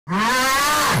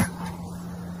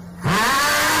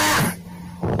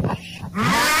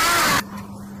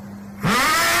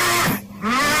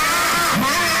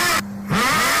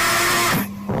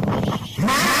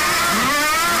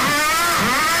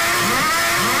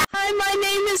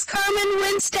is Carmen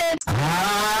Winstead.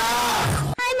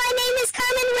 Hi, my name is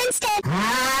Carmen Winstead.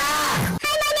 Hi,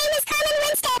 my name is Carmen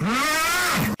Winstead.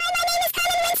 Hi, my name is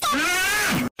Carmen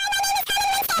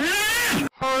Winstead.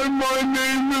 Hi, my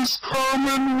name is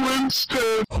Carmen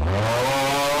Winstead.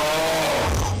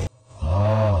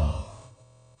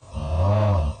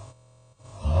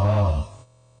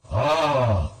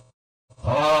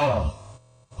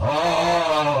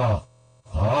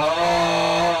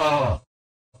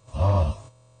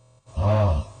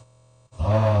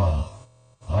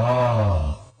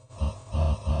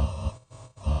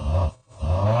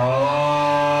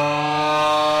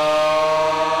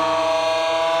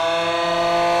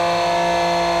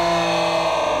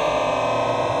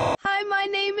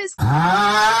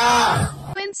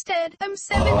 Winstead, I'm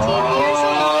 17 years old.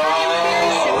 I am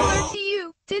very similar to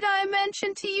you. Did I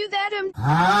mention to you that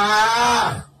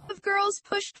of girls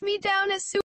pushed me down as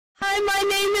soon? Hi, my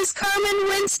name is Carmen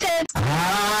Winstead.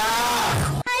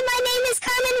 Hi, my name is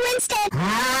Carmen Winstead.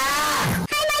 Hi,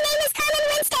 my name is Carmen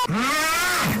Winstead.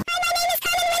 Hi, my name is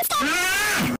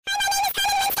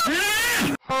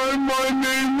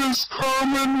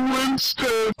Carmen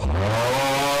Winstead.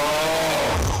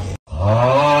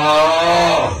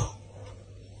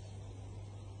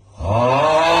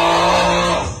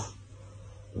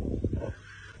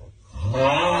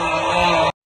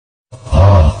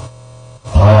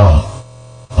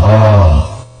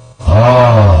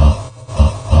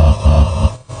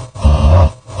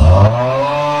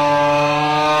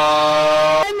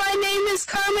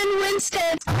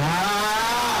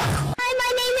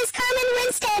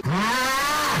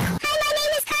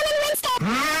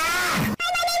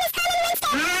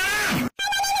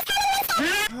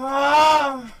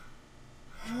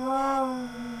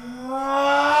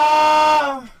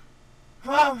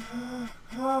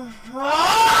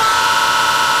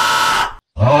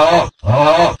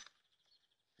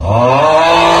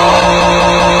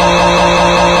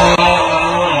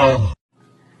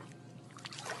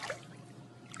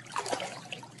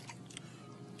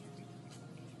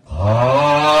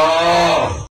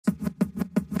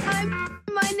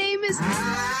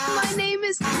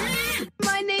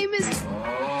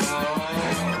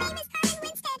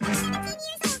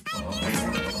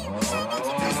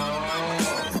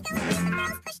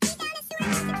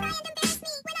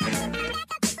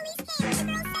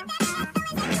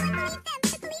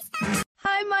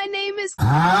 Hi, my name is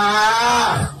Carmen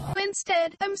Winstead.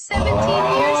 Winstead, I'm 17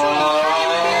 years old. I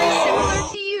am very similar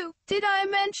to you. Did I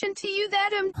mention to you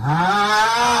that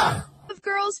of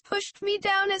girls pushed me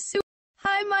down as soon?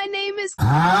 Hi, my name is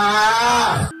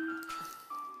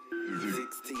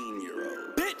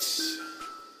 16-year-old bitch.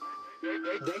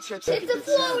 It's a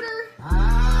floater.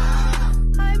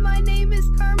 Hi, my name is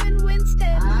Carmen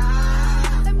Winstead.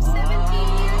 I'm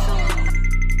 17 years old.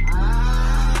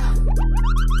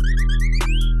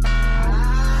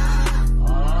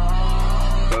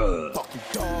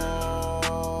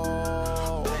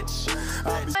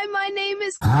 Hi, my name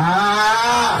is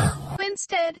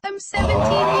Winstead. I'm 17 years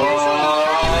old.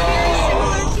 I am very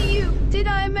similar to you. Did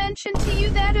I mention to you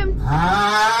that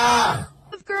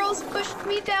of girls pushed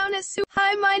me down as soon?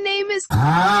 Hi, my name is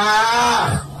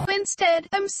Winstead.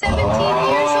 I'm 17 years old.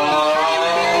 I am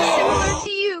very similar to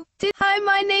you. Hi,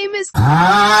 my name is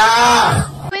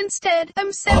Winstead.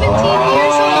 I'm 17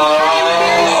 years old. I am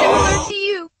very similar to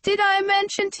you. Did I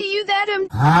mention to you that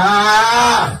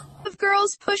of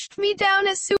girls pushed me down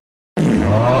as soon?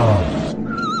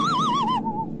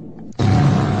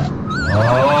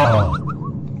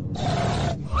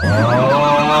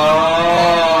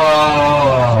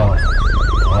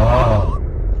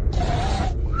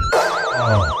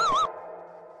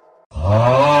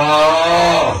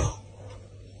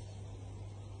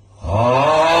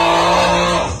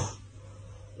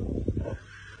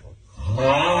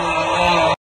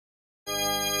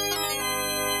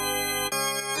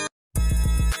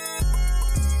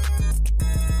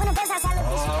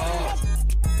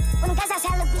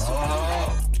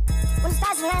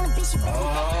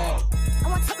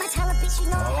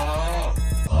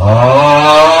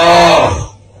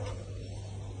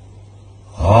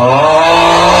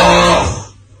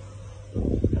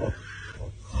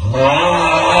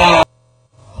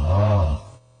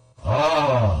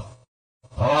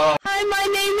 Hi, my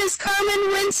name is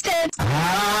Carmen Winstead.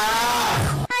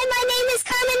 Hi, my name is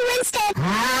Carmen Winstead.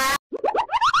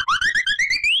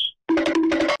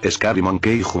 Scary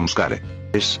Monkey Jumpscare.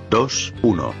 3, 2,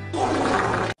 1.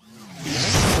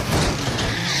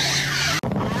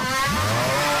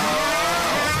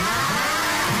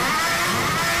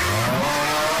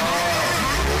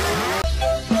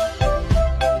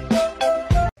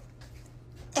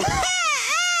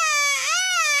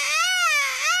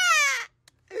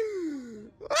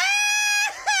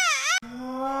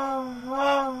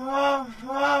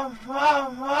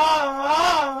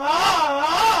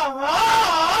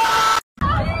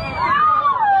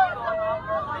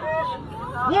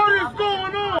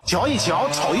 瞧一瞧，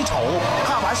瞅一瞅，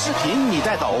看完视频你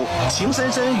再抖，情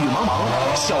深深雨蒙蒙，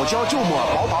小胶就抹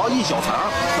薄薄一小层，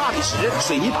大理石、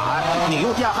水泥板，你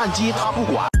用电焊机它不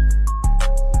管。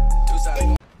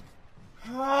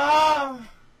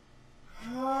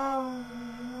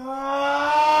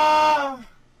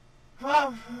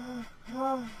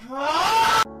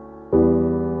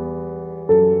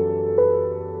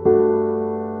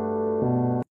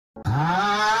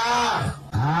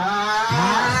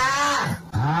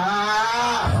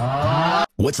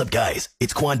What's up, guys?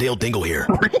 It's Quandale Dingle here.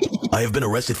 I have been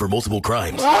arrested for multiple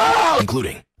crimes,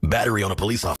 including battery on a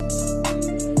police officer.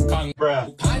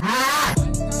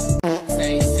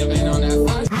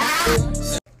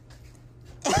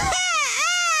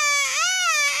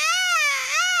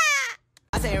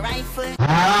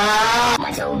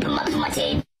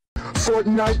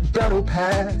 Fortnite Battle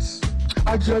Pass.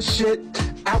 I just shit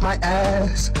out my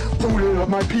ass. Booted up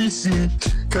my PC.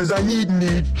 Cause I need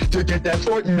to get that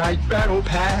Fortnite Battle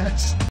Pass.